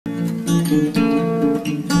Hey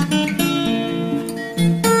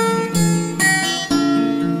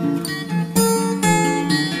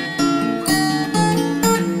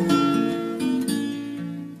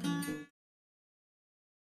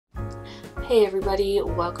everybody,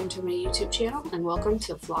 welcome to my YouTube channel and welcome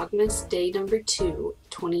to Vlogmas day number 2,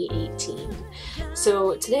 2018.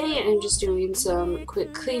 So today I'm just doing some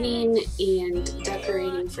quick cleaning and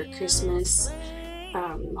decorating for Christmas.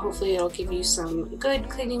 Hopefully it'll give you some good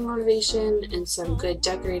cleaning motivation and some good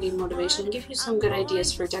decorating motivation, give you some good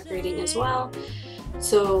ideas for decorating as well.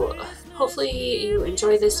 So hopefully you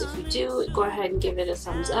enjoy this. If you do, go ahead and give it a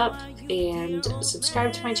thumbs up and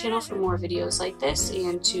subscribe to my channel for more videos like this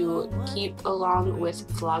and to keep along with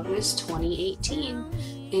Vlogmas 2018.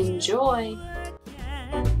 Enjoy!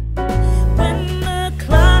 When the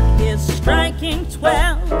clock is striking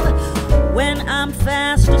 12, when I'm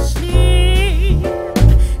fast asleep,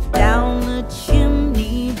 down the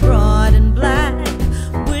chimney broad and black,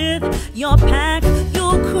 with your pack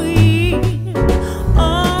you'll creep.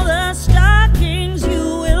 All the stockings you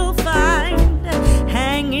will find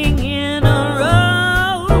hanging in a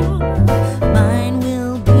row. Mine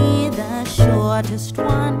will be the shortest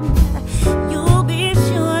one, you'll be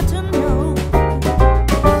sure to know.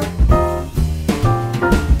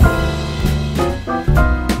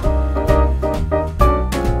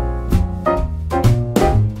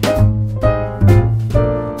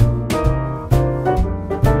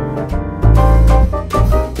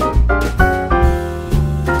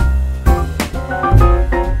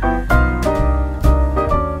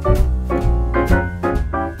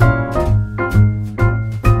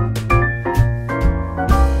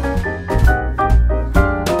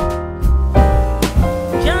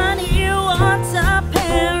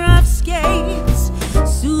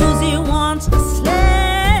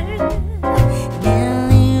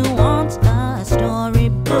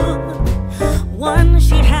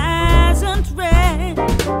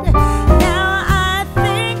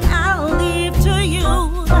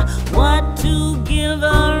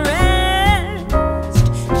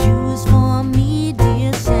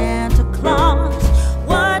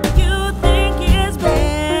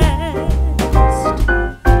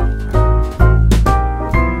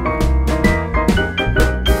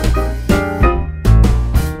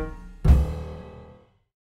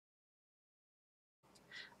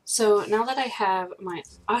 So now that I have my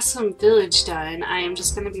awesome village done, I am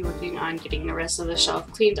just going to be working on getting the rest of the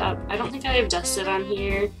shelf cleaned up. I don't think I have dusted on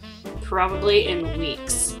here probably in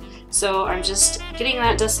weeks. So I'm just getting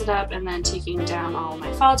that dusted up and then taking down all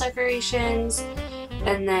my fall decorations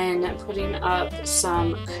and then putting up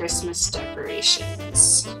some Christmas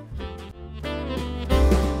decorations.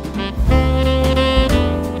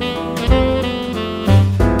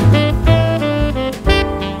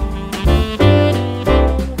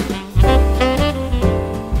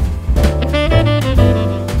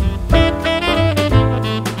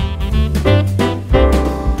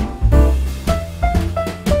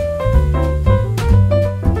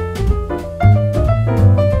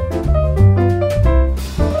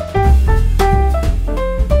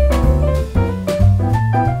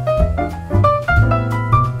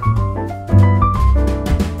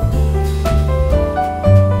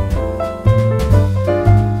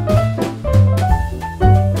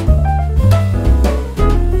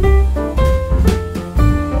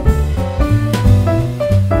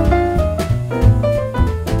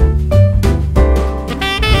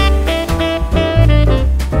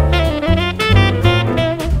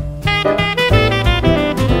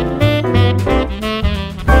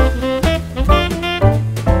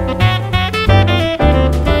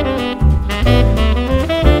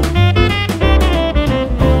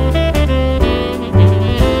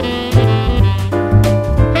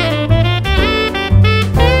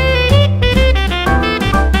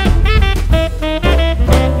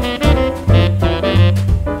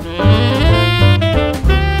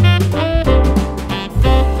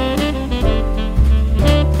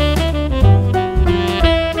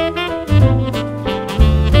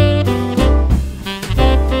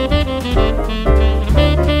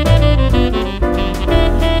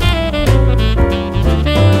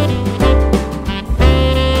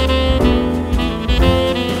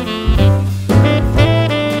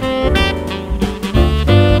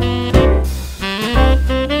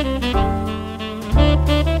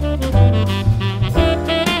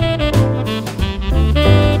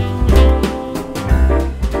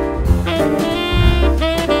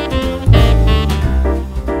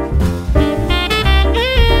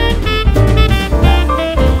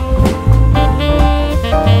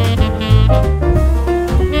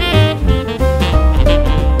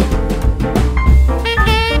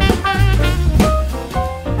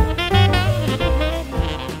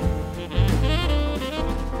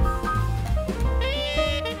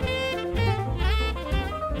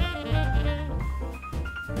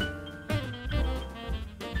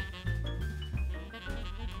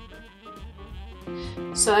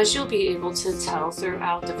 So as you'll be able to tell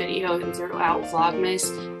throughout the video and throughout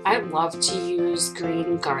Vlogmas, I love to use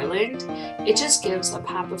green garland. It just gives a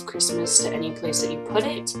pop of Christmas to any place that you put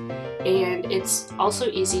it, and it's also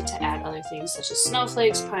easy to add other things such as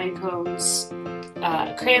snowflakes, pine cones,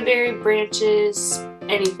 cranberry branches,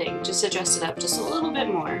 anything, just to dress it up just a little bit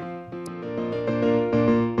more.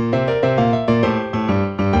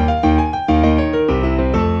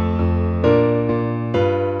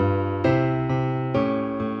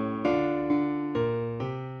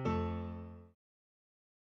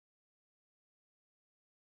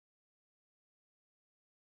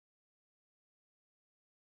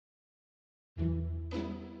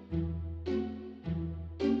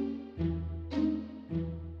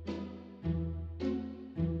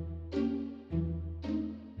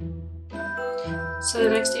 So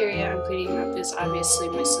the next area I'm cleaning up is obviously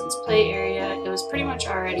my son's play area. It was pretty much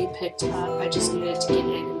already picked up. I just needed to get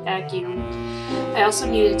in and vacuum. I also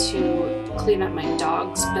needed to clean up my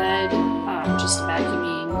dog's bed, just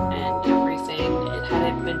vacuuming and everything. It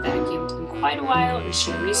hadn't been vacuumed in quite a while, and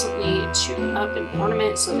she recently chewed up an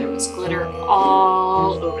ornament, so there was glitter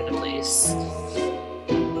all over the place.